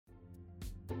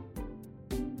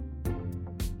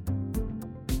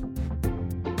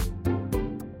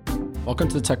Welcome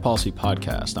to the Tech Policy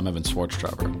Podcast. I'm Evan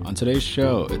Swartztrevor. On today's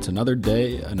show, it's another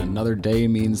day, and another day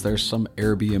means there's some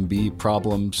Airbnb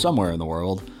problem somewhere in the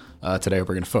world. Today,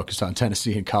 we're going to focus on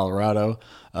Tennessee and Colorado.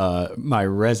 My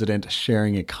resident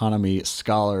sharing economy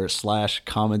scholar slash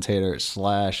commentator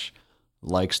slash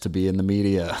likes to be in the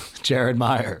media, Jared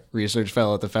Meyer, research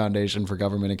fellow at the Foundation for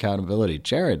Government Accountability.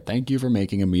 Jared, thank you for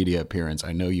making a media appearance.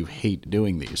 I know you hate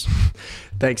doing these.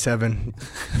 Thanks, Evan.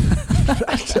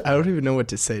 I don't even know what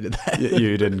to say to that.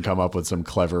 You didn't come up with some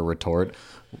clever retort.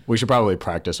 We should probably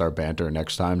practice our banter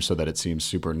next time so that it seems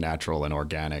super natural and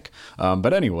organic.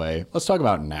 But anyway, let's talk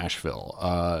about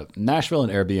Nashville. Nashville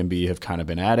and Airbnb have kind of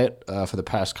been at it for the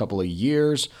past couple of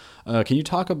years. Can you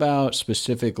talk about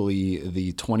specifically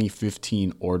the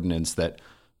 2015 ordinance that,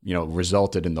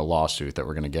 resulted in the lawsuit that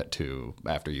we're going to get to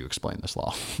after you explain this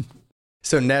law?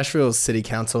 So Nashville's city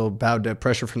council bowed to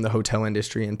pressure from the hotel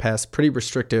industry and passed pretty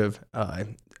restrictive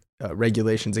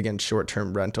regulations against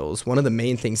short-term rentals. One of the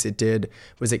main things it did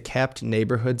was it capped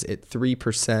neighborhoods at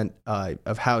 3%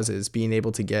 of houses being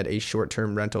able to get a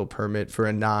short-term rental permit for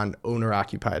a non-owner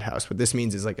occupied house. What this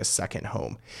means is like a second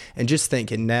home. And just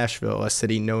think, in Nashville, a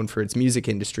city known for its music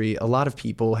industry, a lot of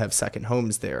people have second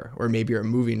homes there, or maybe are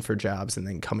moving for jobs and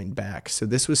then coming back. So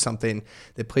this was something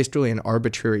that placed really an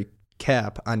arbitrary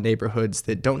cap on neighborhoods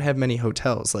that don't have many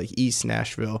hotels, like East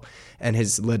Nashville, and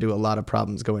has led to a lot of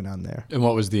problems going on there. And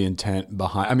what was the intent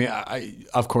behind?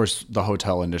 Of course, the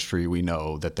hotel industry, we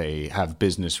know that they have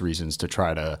business reasons to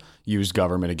try to use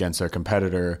government against their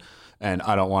competitor. And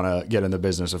I don't want to get in the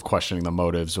business of questioning the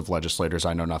motives of legislators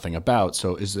I know nothing about.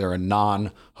 So is there a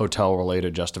non-hotel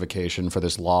related justification for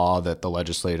this law that the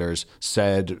legislators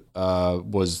said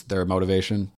was their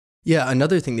motivation? Yeah,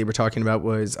 another thing they were talking about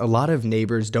was a lot of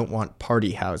neighbors don't want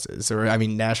party houses.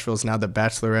 Nashville's now the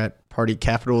bachelorette party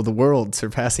capital of the world,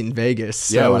 surpassing Vegas.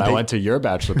 So I went to your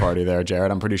bachelor party there,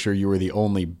 Jared, I'm pretty sure you were the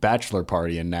only bachelor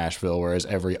party in Nashville, whereas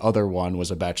every other one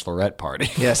was a bachelorette party.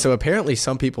 Yeah, so apparently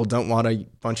some people don't want a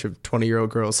bunch of 20-year-old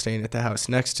girls staying at the house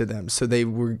next to them. So they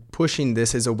were pushing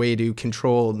this as a way to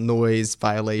control noise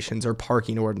violations or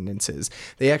parking ordinances.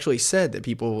 They actually said that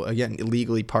people, again,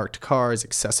 illegally parked cars,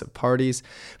 excessive parties.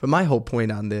 But my whole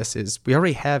point on this is we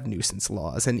already have nuisance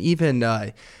laws, and even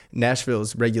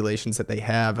Nashville's regulations that they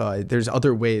have, there's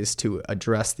other ways to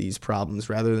address these problems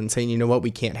rather than saying, you know what,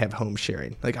 we can't have home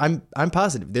sharing. Like I'm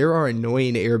positive there are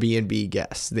annoying Airbnb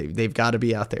guests. They've got to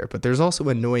be out there, but there's also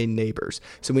annoying neighbors.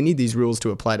 So we need these rules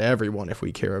to apply to everyone if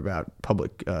we care about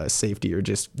public safety or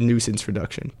just nuisance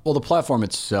reduction. Well, the platform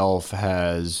itself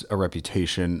has a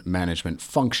reputation management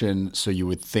function, so you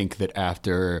would think that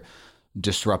after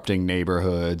disrupting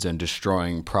neighborhoods and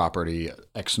destroying property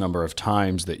X number of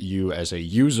times that you as a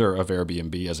user of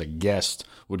Airbnb, as a guest,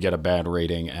 would get a bad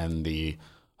rating and the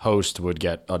host would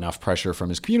get enough pressure from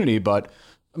his community. But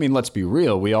let's be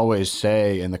real. We always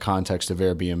say in the context of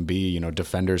Airbnb,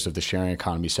 defenders of the sharing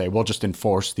economy say, well, just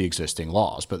enforce the existing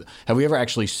laws. But have we ever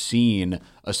actually seen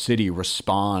a city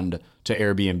respond to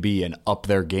Airbnb and up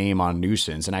their game on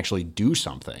nuisance and actually do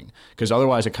something? Because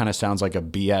otherwise it kind of sounds like a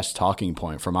BS talking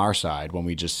point from our side when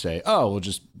we just say, oh, we'll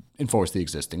just enforce the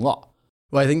existing law.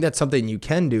 Well, I think that's something you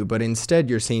can do, but instead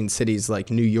you're seeing cities like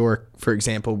New York, for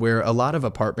example, where a lot of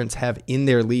apartments have in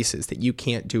their leases that you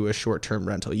can't do a short-term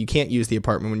rental. You can't use the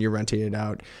apartment when you're renting it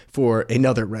out for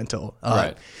another rental.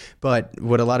 Right. But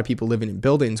what a lot of people living in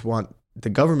buildings want the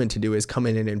government to do is come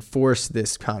in and enforce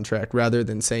this contract rather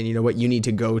than saying, you know what, you need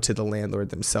to go to the landlord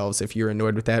themselves if you're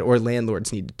annoyed with that, or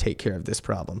landlords need to take care of this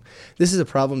problem. This is a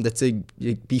problem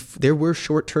there were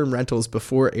short-term rentals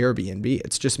before Airbnb.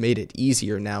 It's just made it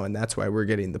easier now, and that's why we're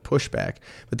getting the pushback.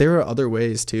 But there are other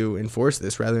ways to enforce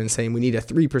this rather than saying we need a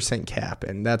 3% cap,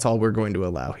 and that's all we're going to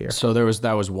allow here. So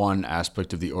that was one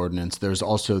aspect of the ordinance. There's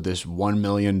also this $1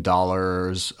 million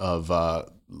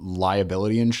of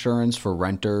liability insurance for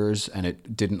renters, and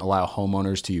it didn't allow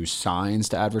homeowners to use signs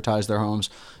to advertise their homes.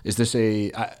 Is this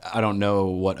I don't know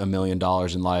what $1 million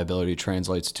in liability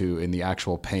translates to in the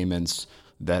actual payments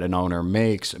that an owner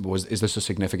makes. Is this a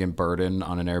significant burden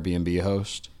on an Airbnb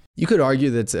host? You could argue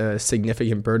that's a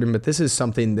significant burden, but this is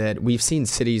something that we've seen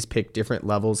cities pick different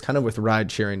levels, kind of with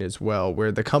ride sharing as well, where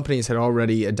the companies had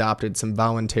already adopted some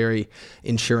voluntary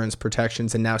insurance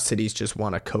protections, and now cities just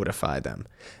want to codify them.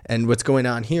 And what's going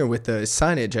on here with the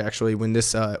signage, actually, when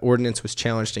this ordinance was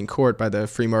challenged in court by the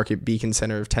Free Market Beacon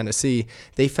Center of Tennessee,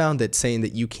 they found that saying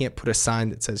that you can't put a sign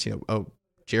that says,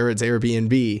 Jared's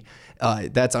Airbnb,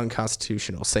 that's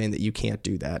unconstitutional, saying that you can't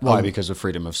do that. Why? Because of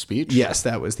freedom of speech? Yes,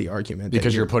 that was the argument.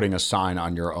 Because you're putting a sign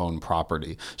on your own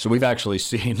property. So we've actually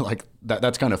seen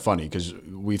that's kind of funny because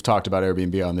we've talked about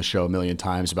Airbnb on the show a million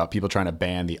times about people trying to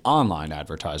ban the online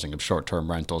advertising of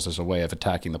short-term rentals as a way of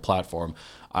attacking the platform.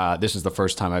 This is the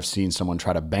first time I've seen someone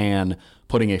try to ban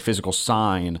putting a physical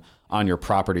sign on your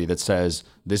property that says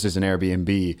this is an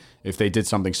Airbnb. If they did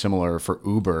something similar for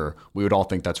Uber, we would all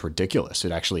think that's ridiculous.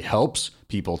 It actually helps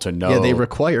people to know. Yeah, they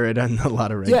require it on a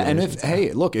lot of regulations. Yeah,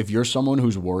 and if you're someone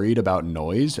who's worried about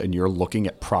noise and you're looking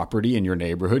at property in your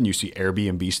neighborhood and you see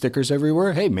Airbnb stickers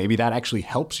everywhere, hey, maybe that actually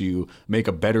helps you make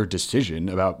a better decision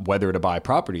about whether to buy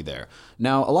property there.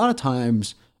 Now, a lot of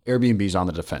times Airbnb's on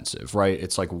the defensive, right?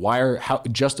 It's like,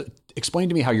 just explain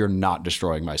to me how you're not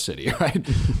destroying my city, right?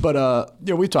 But,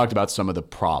 we talked about some of the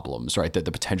problems, right? The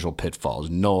potential pitfalls,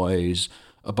 noise,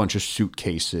 a bunch of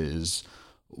suitcases.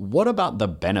 What about the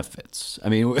benefits? I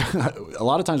mean, a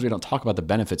lot of times we don't talk about the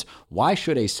benefits. Why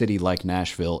should a city like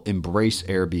Nashville embrace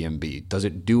Airbnb? Does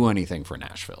it do anything for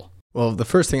Nashville? Well, the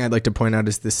first thing I'd like to point out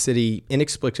is the city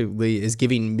inexplicably is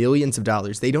giving millions of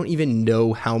dollars. They don't even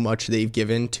know how much they've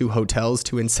given to hotels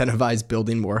to incentivize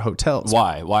building more hotels.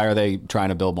 Why? Why are they trying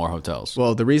to build more hotels?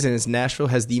 Well, the reason is Nashville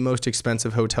has the most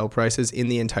expensive hotel prices in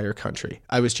the entire country.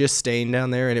 I was just staying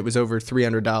down there and it was over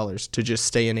 $300 to just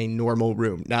stay in a normal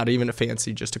room, not even a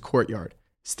fancy, just a courtyard.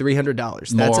 It's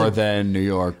 $300. More than New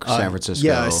York, San Francisco.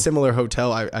 Yeah, a similar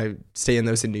hotel. I stay in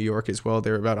those in New York as well.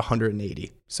 They're about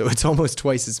 $180. So it's almost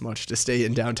twice as much to stay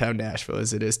in downtown Nashville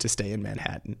as it is to stay in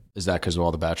Manhattan. Is that because of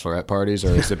all the bachelorette parties,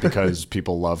 or is it because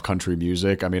people love country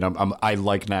music? I mean, I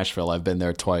like Nashville. I've been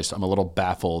there twice. I'm a little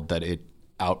baffled that it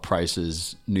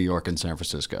outprices New York and San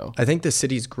Francisco. I think the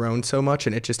city's grown so much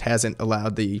and it just hasn't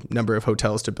allowed the number of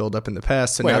hotels to build up in the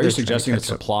past. So wait, now are you suggesting that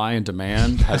supply and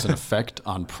demand has an effect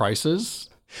on prices?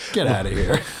 Get out of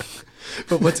here.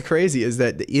 But what's crazy is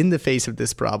that in the face of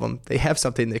this problem, they have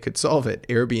something that could solve it,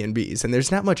 Airbnbs. And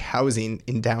there's not much housing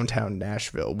in downtown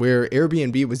Nashville, where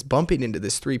Airbnb was bumping into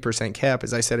this 3% cap.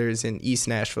 As I said, it was in East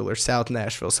Nashville or South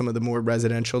Nashville, some of the more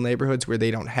residential neighborhoods where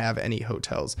they don't have any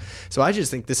hotels. So I just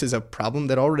think this is a problem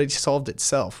that already solved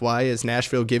itself. Why is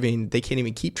Nashville they can't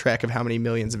even keep track of how many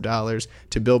millions of dollars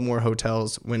to build more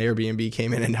hotels when Airbnb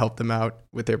came in and helped them out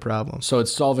with their problem? So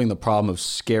it's solving the problem of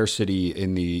scarcity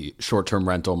in the short-term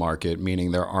rental market,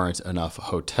 meaning there aren't enough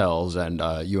hotels. And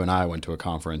you and I went to a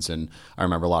conference, and I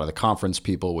remember a lot of the conference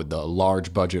people with the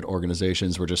large budget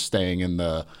organizations were just staying in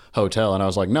the hotel. And I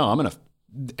was like, no, I'm going to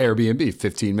Airbnb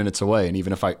 15 minutes away. And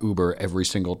even if I Uber every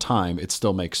single time, it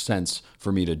still makes sense for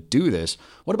me to do this.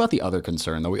 What about the other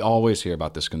concern, though? We always hear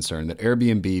about this concern that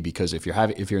Airbnb, because if you're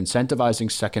incentivizing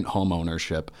second home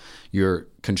ownership, you're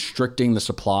constricting the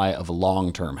supply of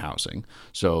long-term housing.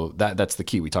 So that's the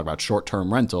key. We talk about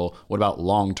short-term rental. What about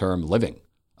long-term living?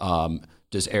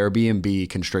 Does Airbnb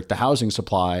constrict the housing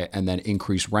supply and then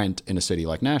increase rent in a city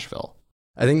like Nashville?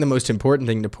 I think the most important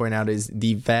thing to point out is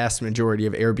the vast majority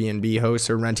of Airbnb hosts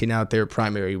are renting out their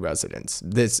primary residence.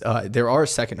 There are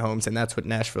second homes, and that's what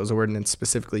Nashville's ordinance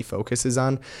specifically focuses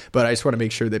on. But I just want to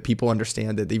make sure that people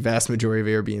understand that the vast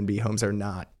majority of Airbnb homes are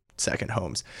not second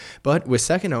homes. But with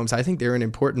second homes, I think they're an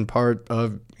important part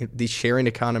of the sharing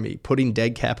economy, putting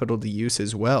dead capital to use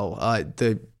as well.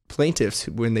 The plaintiffs,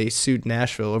 when they sued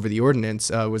Nashville over the ordinance,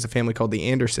 was a family called the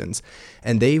Andersons,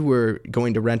 and they were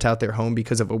going to rent out their home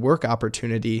because of a work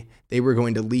opportunity. They were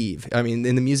going to leave. I mean,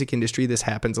 in the music industry, this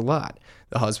happens a lot.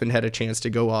 The husband had a chance to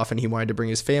go off and he wanted to bring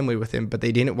his family with him, but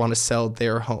they didn't want to sell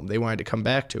their home. They wanted to come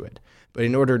back to it. But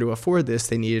in order to afford this,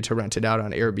 they needed to rent it out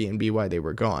on Airbnb while they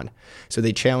were gone. So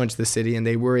they challenged the city, and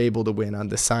they were able to win on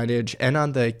the signage and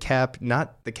on the cap,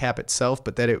 not the cap itself,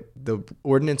 but that the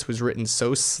ordinance was written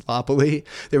so sloppily,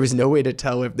 there was no way to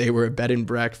tell if they were a bed and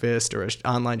breakfast or an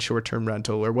online short-term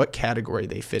rental or what category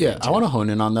they fit into. Yeah, I want to hone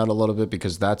in on that a little bit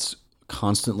because that's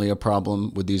constantly a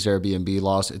problem with these Airbnb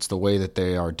laws. It's the way that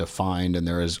they are defined, and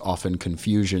there is often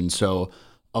confusion. So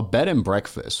a bed and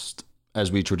breakfast, as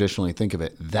we traditionally think of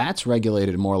it, that's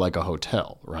regulated more like a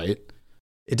hotel, right?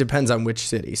 It depends on which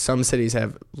city. Some cities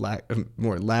have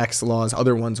more lax laws.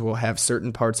 Other ones will have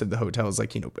certain parts of the hotels,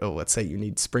 like, let's say you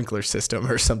need sprinkler system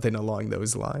or something along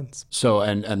those lines. So,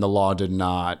 and the law did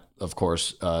not, of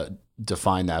course,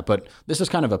 define that. But this is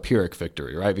kind of a Pyrrhic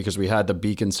victory, right? Because we had the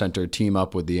Beacon Center team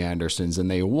up with the Andersons, and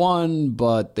they won,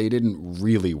 but they didn't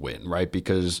really win, right?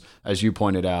 Because as you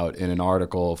pointed out in an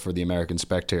article for the American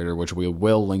Spectator, which we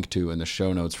will link to in the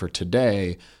show notes for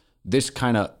today,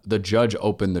 the judge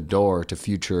opened the door to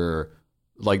future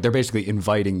Like they're basically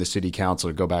inviting the city council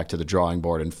to go back to the drawing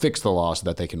board and fix the law so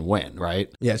that they can win,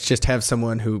 right? Yeah, it's just have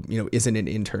someone who, isn't an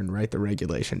intern write the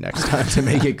regulation next time to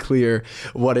make it clear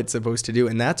what it's supposed to do.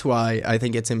 And that's why I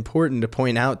think it's important to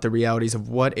point out the realities of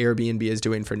what Airbnb is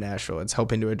doing for Nashville. It's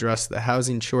helping to address the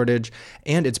housing shortage,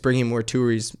 and it's bringing more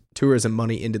tourism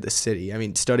money into the city. I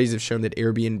mean, studies have shown that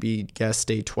Airbnb guests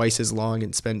stay twice as long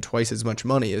and spend twice as much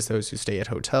money as those who stay at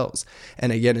hotels.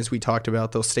 And again, as we talked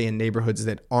about, they'll stay in neighborhoods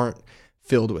that aren't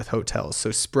filled with hotels,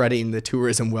 so spreading the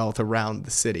tourism wealth around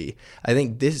the city. I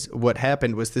think what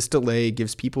happened was this delay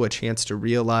gives people a chance to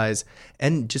realize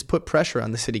and just put pressure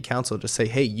on the city council to say,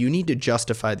 hey, you need to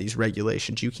justify these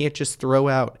regulations. You can't just throw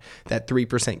out that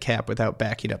 3% cap without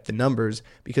backing up the numbers,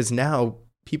 because now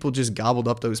people just gobbled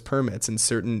up those permits. In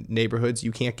certain neighborhoods,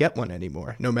 you can't get one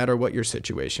anymore, no matter what your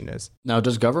situation is. Now,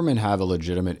 does government have a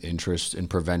legitimate interest in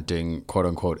preventing quote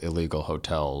unquote illegal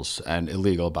hotels, and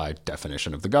illegal by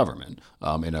definition of the government?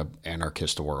 In an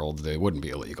anarchist world, they wouldn't be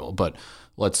illegal. But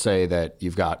let's say that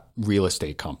you've got real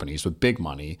estate companies with big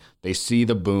money. They see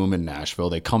the boom in Nashville.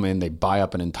 They come in, they buy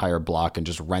up an entire block and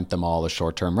just rent them all as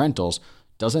short-term rentals.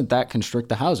 Doesn't that constrict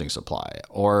the housing supply?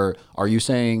 Or are you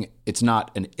saying it's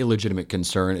not an illegitimate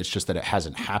concern, it's just that it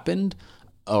hasn't happened?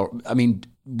 Or, I mean,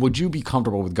 would you be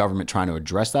comfortable with government trying to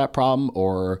address that problem,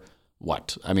 or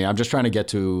what? I mean, I'm just trying to get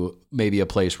to maybe a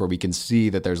place where we can see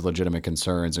that there's legitimate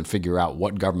concerns and figure out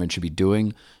what government should be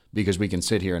doing, because we can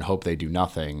sit here and hope they do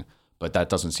nothing. But that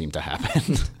doesn't seem to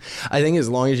happen. I think as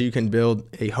long as you can build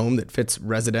a home that fits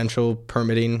residential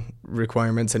permitting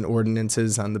requirements and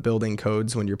ordinances on the building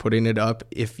codes when you're putting it up,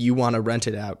 if you want to rent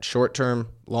it out short-term,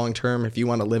 long-term, if you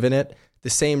want to live in it, the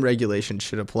same regulations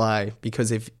should apply.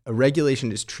 Because if a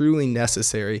regulation is truly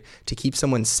necessary to keep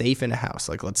someone safe in a house,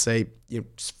 like let's say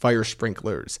fire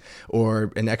sprinklers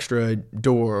or an extra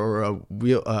door or a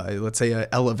wheel, let's say an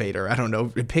elevator, I don't know,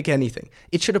 pick anything,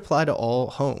 it should apply to all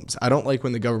homes. I don't like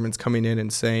when the government's coming in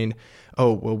and saying,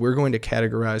 oh, well, we're going to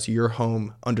categorize your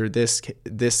home under this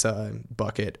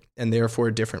bucket, and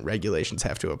therefore different regulations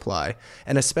have to apply.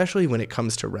 And especially when it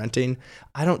comes to renting,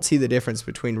 I don't see the difference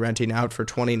between renting out for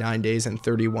 29 days and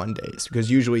 31 days,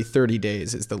 because usually 30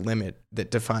 days is the limit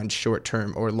that defines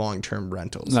short-term or long-term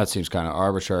rentals. That seems kind of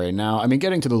arbitrary. Now, I mean,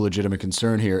 getting to the legitimate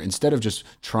concern here, instead of just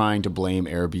trying to blame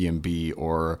Airbnb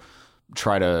or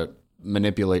try to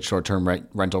manipulate short-term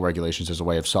rental regulations as a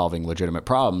way of solving legitimate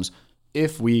problems,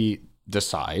 if we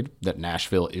decide that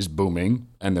Nashville is booming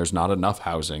and there's not enough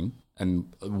housing,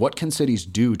 and what can cities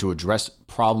do to address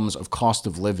problems of cost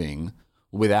of living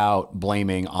without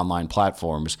blaming online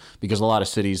platforms? Because a lot of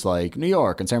cities like New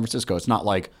York and San Francisco, it's not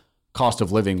like cost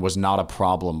of living was not a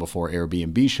problem before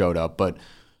Airbnb showed up, but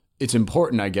it's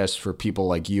important, I guess, for people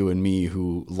like you and me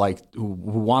who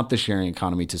want the sharing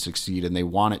economy to succeed and they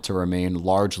want it to remain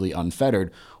largely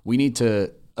unfettered. We need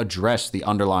to address the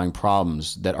underlying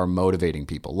problems that are motivating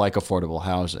people, like affordable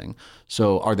housing.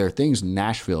 So are there things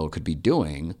Nashville could be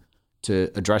doing to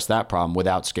address that problem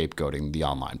without scapegoating the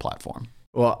online platform?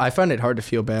 Well, I find it hard to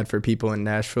feel bad for people in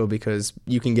Nashville, because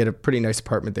you can get a pretty nice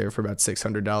apartment there for about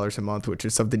 $600 a month, which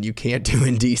is something you can't do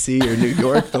in DC or New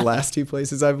York, the last two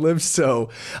places I've lived. So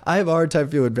I have a hard time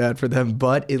feeling bad for them.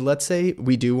 But let's say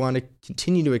we do want to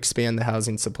continue to expand the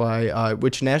housing supply,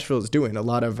 which Nashville is doing. A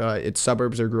lot of its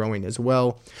suburbs are growing as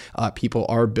well. People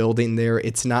are building there.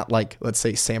 It's not like, let's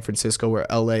say, San Francisco or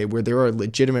LA, where there are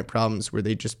legitimate problems where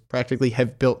they just practically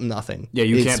have built nothing. Yeah,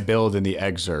 you can't build in the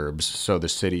exurbs, so the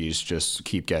cities just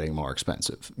keep getting more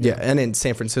expensive. Yeah, and in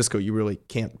San Francisco, you really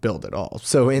can't build at all.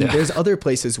 So there's other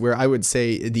places where I would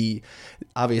say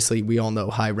obviously we all know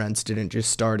high rents didn't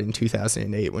just start in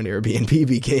 2008 when Airbnb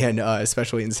began,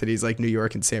 especially in cities like New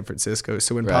York and San Francisco.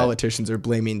 So when politicians are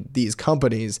blaming these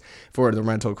companies for the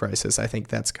rental crisis, I think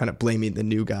that's kind of blaming the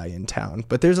new guy in town.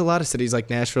 But there's a lot of cities like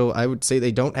Nashville, I would say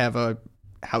they don't have a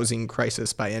housing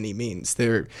crisis by any means.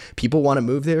 People want to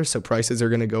move there, so prices are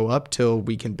going to go up till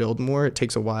we can build more. It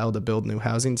takes a while to build new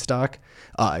housing stock,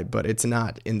 but it's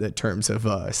not in the terms of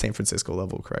San Francisco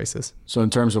level crisis. So in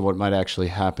terms of what might actually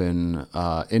happen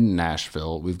in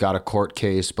Nashville, we've got a court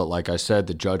case, but like I said,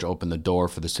 the judge opened the door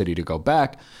for the city to go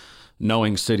back.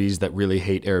 Knowing cities that really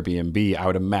hate Airbnb, I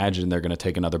would imagine they're going to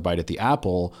take another bite at the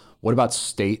apple. What about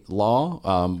state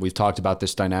law? We've talked about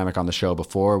this dynamic on the show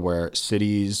before, where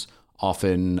cities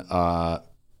often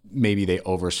maybe they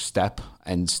overstep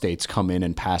and states come in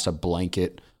and pass a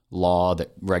blanket law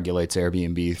that regulates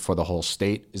Airbnb for the whole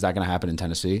state. Is that going to happen in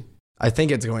Tennessee? I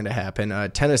think it's going to happen.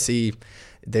 Tennessee,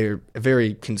 they're a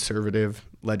very conservative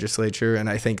legislature, and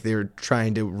I think they're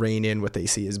trying to rein in what they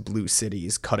see as blue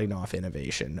cities, cutting off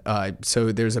innovation.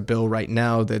 So there's a bill right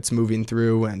now that's moving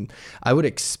through, and I would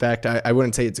expect, I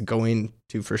wouldn't say it's going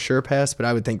to for sure pass, but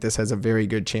I would think this has a very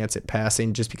good chance at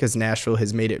passing just because Nashville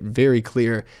has made it very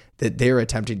clear that they're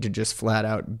attempting to just flat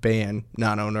out ban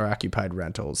non-owner occupied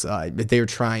rentals. They're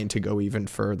trying to go even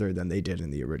further than they did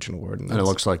in the original ordinance. And it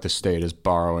looks like the state is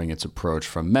borrowing its approach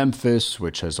from Memphis,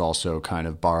 which has also kind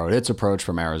of borrowed its approach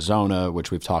from Arizona,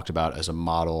 which we've talked about as a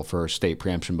model for state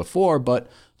preemption before. But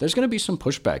there's going to be some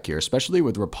pushback here, especially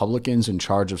with Republicans in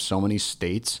charge of so many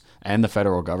states and the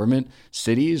federal government.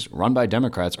 Cities run by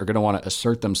Democrats are going to want to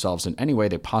assert themselves in any way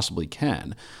they possibly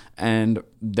can. And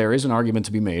there is an argument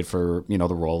to be made for,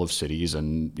 the role of cities,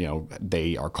 and,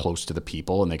 they are close to the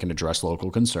people and they can address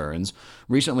local concerns.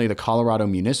 Recently, the Colorado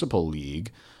Municipal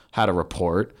League had a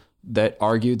report that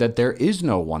argued that there is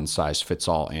no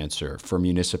one-size-fits-all answer for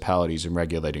municipalities in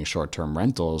regulating short-term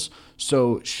rentals.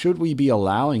 So should we be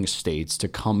allowing states to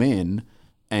come in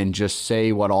and just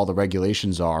say what all the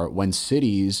regulations are when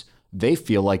cities, they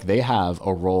feel like they have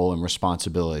a role and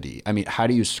responsibility? I mean, how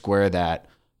do you square that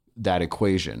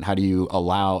equation? How do you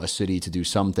allow a city to do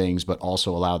some things but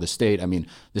also allow the state? I mean,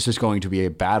 this is going to be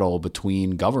a battle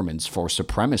between governments for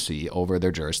supremacy over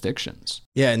their jurisdictions.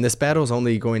 Yeah, and this battle is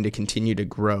only going to continue to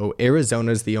grow.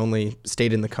 Arizona is the only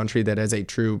state in the country that has a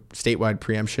true statewide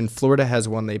preemption. Florida has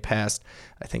one they passed,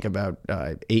 I think, about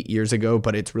 8 years ago,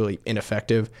 but it's really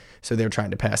ineffective. So they're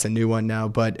trying to pass a new one now.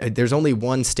 But there's only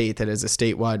one state that has a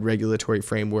statewide regulatory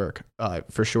framework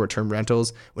for short-term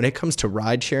rentals. When it comes to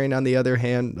ride sharing, on the other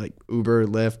hand, like Uber,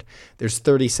 Lyft, there's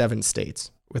 37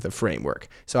 states with a framework.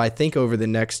 So I think over the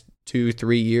next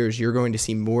 2-3 years, you're going to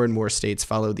see more and more states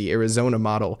follow the Arizona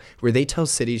model, where they tell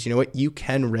cities, you know what, you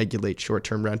can regulate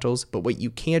short-term rentals, but what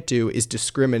you can't do is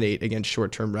discriminate against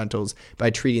short-term rentals by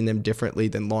treating them differently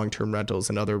than long-term rentals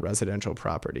and other residential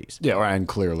properties. Yeah, and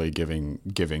clearly giving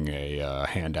a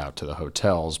handout to the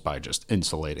hotels by just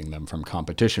insulating them from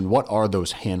competition. What are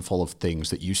those handful of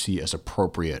things that you see as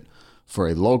appropriate for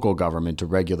a local government to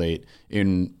regulate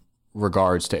in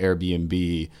regards to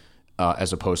Airbnb,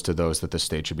 as opposed to those that the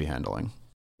state should be handling?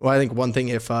 Well, I think one thing,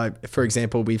 if, for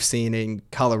example, we've seen in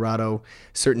Colorado,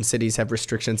 certain cities have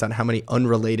restrictions on how many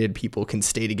unrelated people can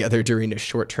stay together during a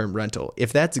short-term rental.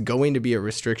 If that's going to be a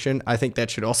restriction, I think that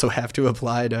should also have to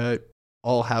apply to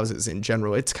all houses in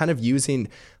general. It's kind of using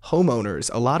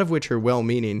homeowners, a lot of which are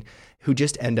well-meaning, who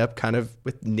just end up kind of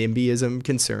with NIMBYism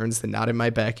concerns, the not in my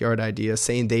backyard idea,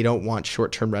 saying they don't want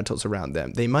short-term rentals around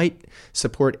them. They might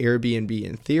support Airbnb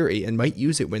in theory and might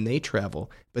use it when they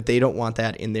travel, but they don't want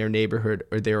that in their neighborhood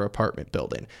or their apartment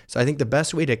building. So I think the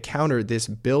best way to counter this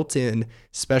built-in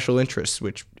special interest,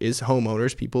 which is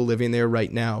homeowners, people living there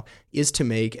right now, is to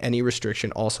make any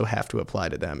restriction also have to apply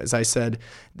to them. As I said,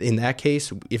 in that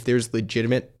case, if there's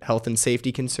legitimate health and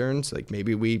safety concerns, like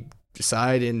maybe we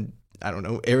decide in, I don't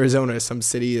know, Arizona, some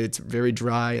city that's very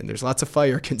dry and there's lots of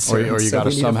fire concerns. Or you got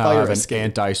to somehow have an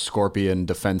anti-scorpion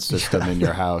defense system in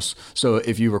your house. So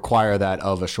if you require that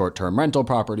of a short-term rental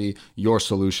property, your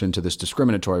solution to this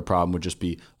discriminatory problem would just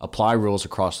be apply rules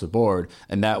across the board.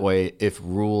 And that way, if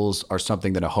rules are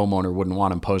something that a homeowner wouldn't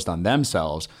want imposed on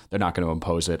themselves, they're not going to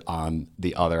impose it on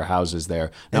the other houses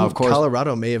there. Now, and of course,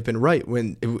 Colorado may have been right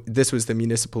when this was the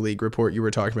Municipal League report you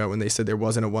were talking about when they said there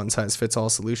wasn't a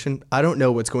one-size-fits-all solution. I don't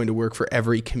know what's going to work for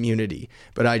every community,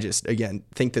 but I just, again,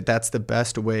 think that that's the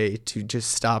best way to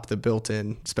just stop the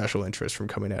built-in special interest from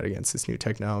coming out against this new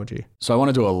technology. So I want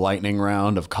to do a lightning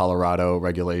round of Colorado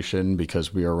regulation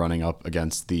because we are running up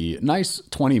against the nice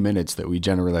 20 minutes that we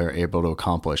generally are able to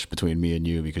accomplish between me and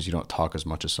you because you don't talk as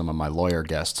much as some of my lawyer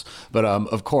guests. But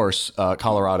of course,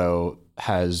 Colorado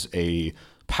has a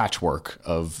patchwork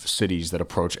of cities that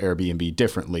approach Airbnb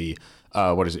differently.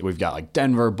 What is it? We've got like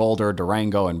Denver, Boulder,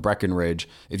 Durango, and Breckenridge.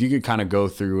 If you could kind of go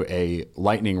through a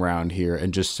lightning round here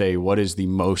and just say what is the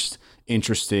most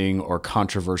interesting or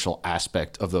controversial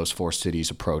aspect of those four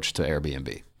cities' approach to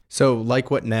Airbnb. So like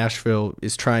what Nashville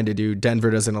is trying to do, Denver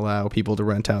doesn't allow people to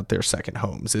rent out their second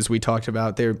homes. As we talked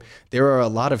about, there are a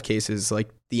lot of cases like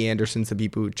the Andersons, the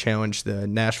people who challenged the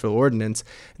Nashville ordinance,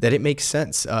 that it makes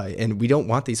sense. And we don't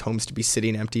want these homes to be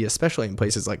sitting empty, especially in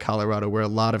places like Colorado where a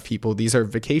lot of people, these are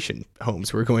vacation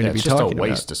homes we're going to be talking about. It's just a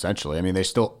waste, essentially. I mean, they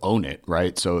still own it,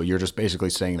 right? So you're just basically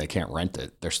saying they can't rent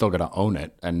it. They're still going to own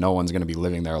it and no one's going to be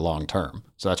living there long term.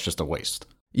 So that's just a waste.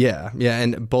 Yeah,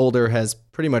 and Boulder has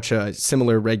pretty much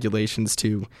similar regulations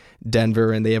to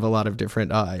Denver, and they have a lot of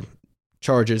different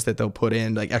charges that they'll put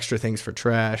in, like extra things for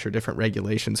trash or different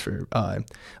regulations for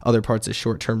other parts of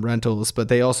short-term rentals. But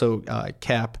they also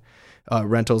cap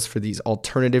rentals for these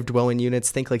alternative dwelling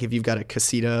units. Think like if you've got a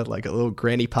casita, like a little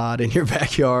granny pod in your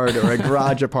backyard or a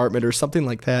garage apartment or something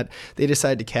like that, they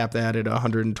decide to cap that at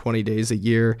 120 days a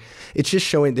year. It's just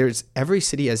showing every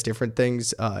city has different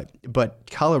things. But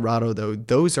Colorado, though,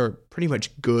 those are pretty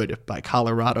much good by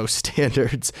Colorado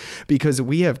standards, because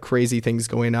we have crazy things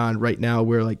going on right now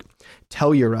where like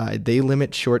Telluride, they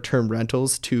limit short-term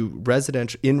rentals to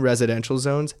residential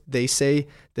zones. They say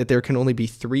that there can only be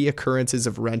 3 occurrences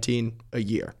of renting a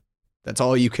year. That's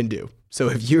all you can do. So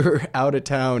if you're out of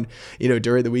town,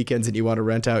 during the weekends and you want to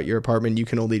rent out your apartment, you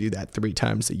can only do that 3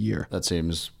 times a year. That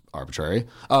seems arbitrary.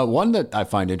 One that I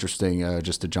find interesting,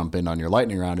 just to jump in on your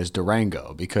lightning round, is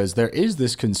Durango, because there is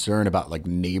this concern about like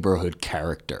neighborhood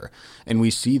character, and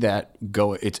we see that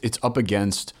go. It's up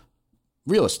against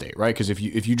real estate, right? Because if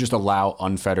you just allow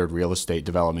unfettered real estate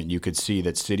development, you could see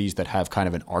that cities that have kind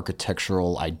of an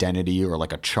architectural identity or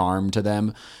like a charm to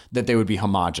them, that they would be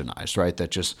homogenized, right?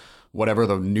 That just whatever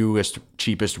the newest,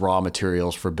 cheapest raw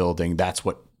materials for building, that's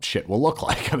what shit will look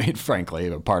like. I mean,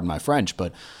 frankly, pardon my French,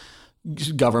 but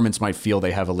governments might feel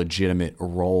they have a legitimate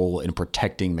role in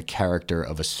protecting the character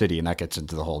of a city. And that gets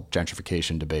into the whole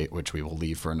gentrification debate, which we will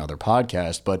leave for another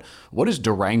podcast. But what is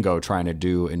Durango trying to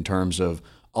do in terms of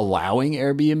allowing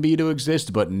Airbnb to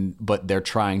exist, but they're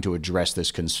trying to address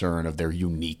this concern of their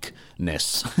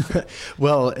uniqueness?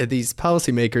 Well, these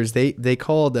policymakers, they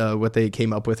called what they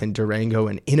came up with in Durango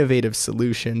an innovative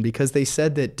solution, because they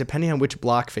said that depending on which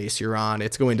block face you're on,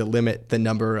 it's going to limit the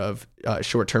number of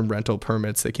short-term rental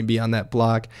permits that can be on that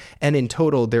block. And in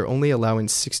total, they're only allowing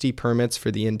 60 permits for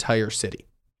the entire city.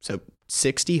 So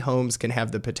 60 homes can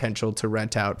have the potential to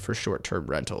rent out for short-term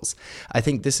rentals. I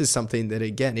think this is something that,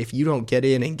 again, if you don't get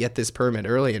in and get this permit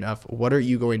early enough, what are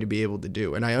you going to be able to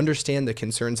do? And I understand the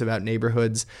concerns about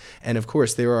neighborhoods. And of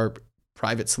course, there are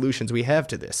private solutions we have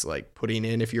to this, like putting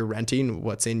in, if you're renting,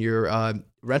 what's in your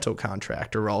rental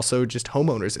contract, or also just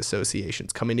homeowners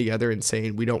associations coming together and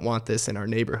saying, we don't want this in our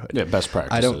neighborhood. Yeah, best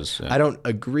practices. I don't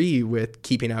agree with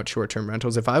keeping out short-term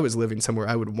rentals. If I was living somewhere,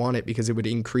 I would want it because it would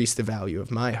increase the value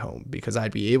of my home, because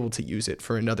I'd be able to use it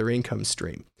for another income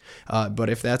stream. But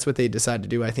if that's what they decide to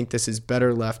do, I think this is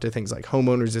better left to things like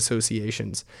homeowners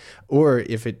associations, or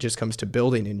if it just comes to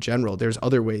building in general, there's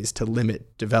other ways to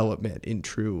limit development in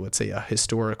true, let's say, a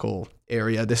historical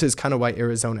area. This is kind of why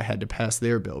Arizona had to pass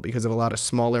their bill, because of a lot of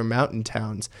smaller mountain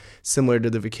towns, similar to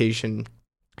the vacation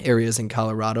areas in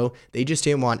Colorado, they just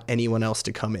didn't want anyone else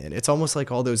to come in. It's almost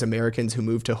like all those Americans who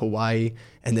move to Hawaii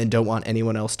and then don't want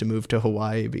anyone else to move to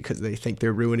Hawaii because they think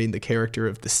they're ruining the character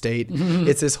of the state. Mm-hmm.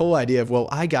 It's this whole idea of, well,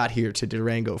 I got here to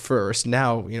Durango first.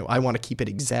 Now, I want to keep it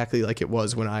exactly like it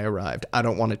was when I arrived. I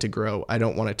don't want it to grow. I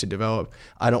don't want it to develop.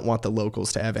 I don't want the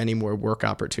locals to have any more work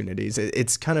opportunities.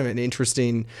 It's kind of an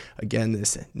interesting, again,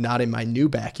 this not in my new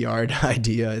backyard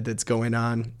idea that's going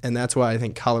on. And that's why I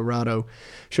think Colorado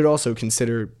should also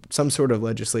consider some sort of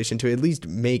legislation to at least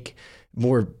make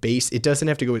more base. It doesn't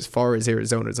have to go as far as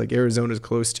Arizona. It's like Arizona's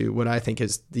close to what I think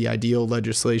is the ideal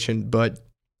legislation, but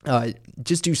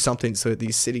just do something so that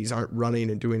these cities aren't running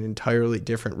and doing entirely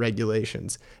different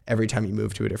regulations every time you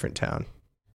move to a different town.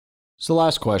 So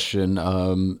last question,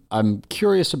 I'm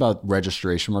curious about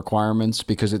registration requirements,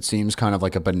 because it seems kind of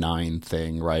like a benign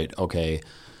thing, right? Okay,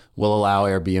 we'll allow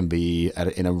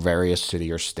Airbnb in a various city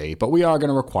or state, but we are going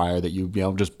to require that you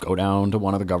just go down to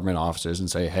one of the government offices and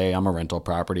say, hey, I'm a rental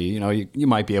property. You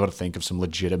might be able to think of some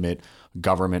legitimate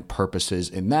government purposes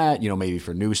in that, maybe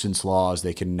for nuisance laws,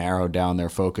 they can narrow down their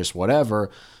focus, whatever.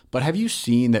 But have you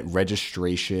seen that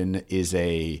registration is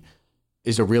a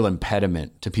real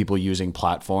impediment to people using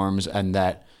platforms, and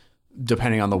that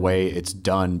depending on the way it's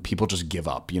done, people just give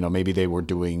up? Maybe they were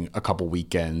doing a couple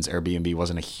weekends. Airbnb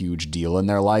wasn't a huge deal in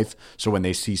their life. So when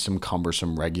they see some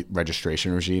cumbersome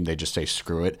registration regime, they just say,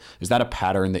 screw it. Is that a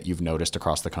pattern that you've noticed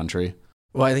across the country?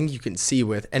 Well, I think you can see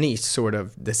with any sort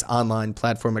of this online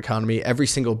platform economy, every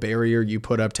single barrier you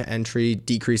put up to entry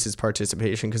decreases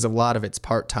participation, because a lot of it's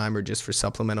part-time or just for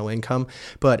supplemental income.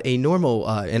 But a normal,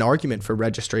 an argument for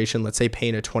registration, let's say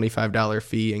paying a $25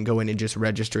 fee and going and just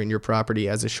registering your property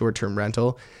as a short-term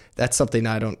rental, that's something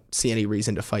I don't see any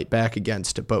reason to fight back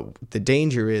against. But the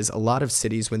danger is a lot of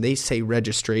cities, when they say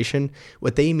registration,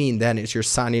 what they mean then is you're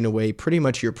signing away pretty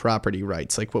much your property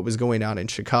rights, like what was going on in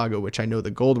Chicago, which I know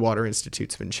the Goldwater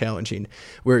Institute's been challenging,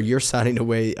 where you're signing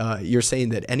away, you're saying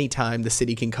that anytime the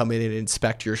city can come in and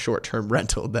inspect your short-term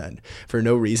rental then for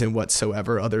no reason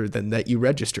whatsoever other than that you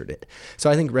registered it. So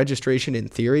I think registration in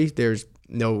theory, there's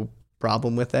no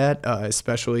problem with that,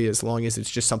 especially as long as it's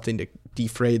just something to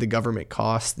defray the government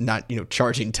cost, not,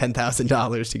 charging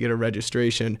 $10,000 to get a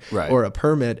registration or a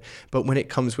permit. But when it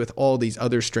comes with all these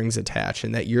other strings attached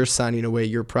and that you're signing away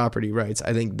your property rights,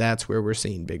 I think that's where we're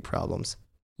seeing big problems.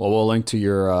 Well, we'll link to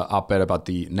your op-ed about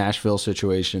the Nashville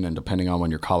situation, and depending on when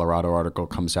your Colorado article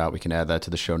comes out, we can add that to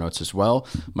the show notes as well.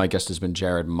 My guest has been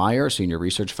Jared Meyer, Senior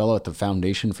Research Fellow at the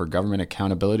Foundation for Government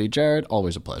Accountability. Jared,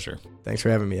 always a pleasure. Thanks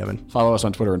for having me, Evan. Follow us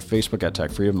on Twitter and Facebook at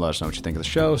Tech Freedom. Let us know what you think of the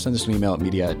show. Send us an email at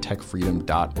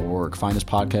media@techfreedom.org. Find this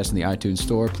podcast in the iTunes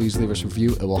store. Please leave us a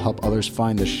review. It will help others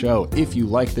find the show. If you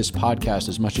like this podcast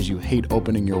as much as you hate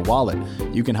opening your wallet,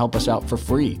 you can help us out for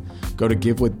free. Go to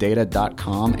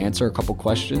givewithdata.com, answer a couple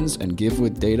questions, and Give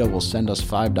With Data will send us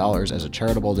 $5 as a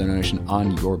charitable donation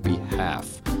on your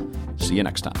behalf. See you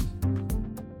next time.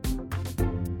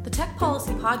 The Tech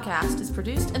Policy Podcast is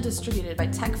produced and distributed by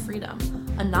Tech Freedom,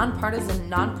 a nonpartisan,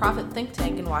 nonprofit think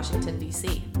tank in Washington,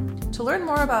 D.C. To learn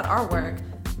more about our work,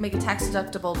 make a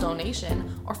tax-deductible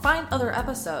donation, or find other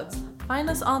episodes, find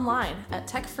us online at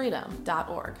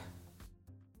techfreedom.org.